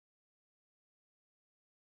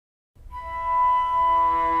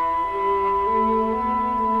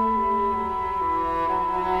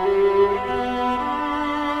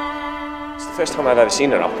first time I've ever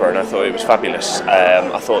seen an opera, and I thought it was fabulous.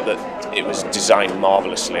 I thought that it was designed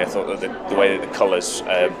marvellously. I thought that the way that the colours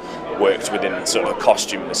worked within sort of the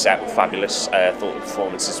costume and the set were fabulous. I thought the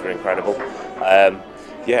performances were incredible.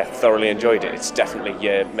 Yeah, thoroughly enjoyed it. It's definitely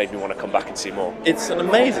made me want to come back and see more. It's an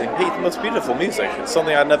amazing piece, the most beautiful music. It's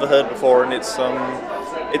something I'd never heard before, and it's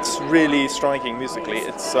really striking musically.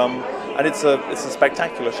 It's a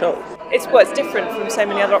spectacular show. It's different from so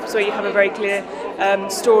many other operas where you have a very clear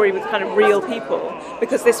story with kind of real people,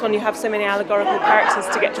 because this one you have so many allegorical characters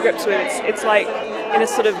to get to grips with. It's like in a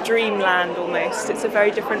sort of dreamland almost. It's a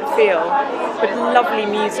very different feel, but lovely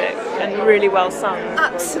music and really well sung.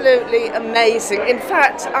 Absolutely amazing. In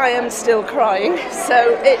fact, I am still crying,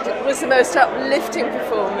 so it was the most uplifting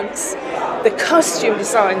performance. The costume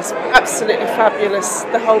design's absolutely fabulous,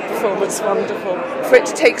 the whole performance wonderful. For it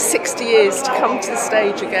to take 60 years to come to the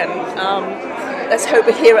stage again, let's hope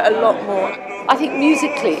we hear it a lot more. I think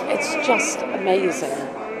musically it's just amazing,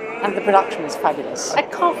 and the production is fabulous. I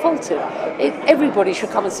can't fault it. Everybody should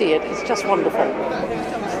come and see it. It's just wonderful.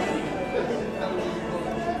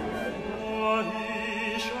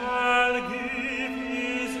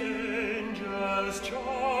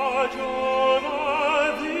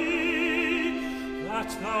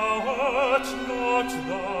 Thou art not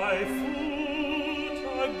thy foot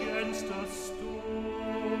against a stone.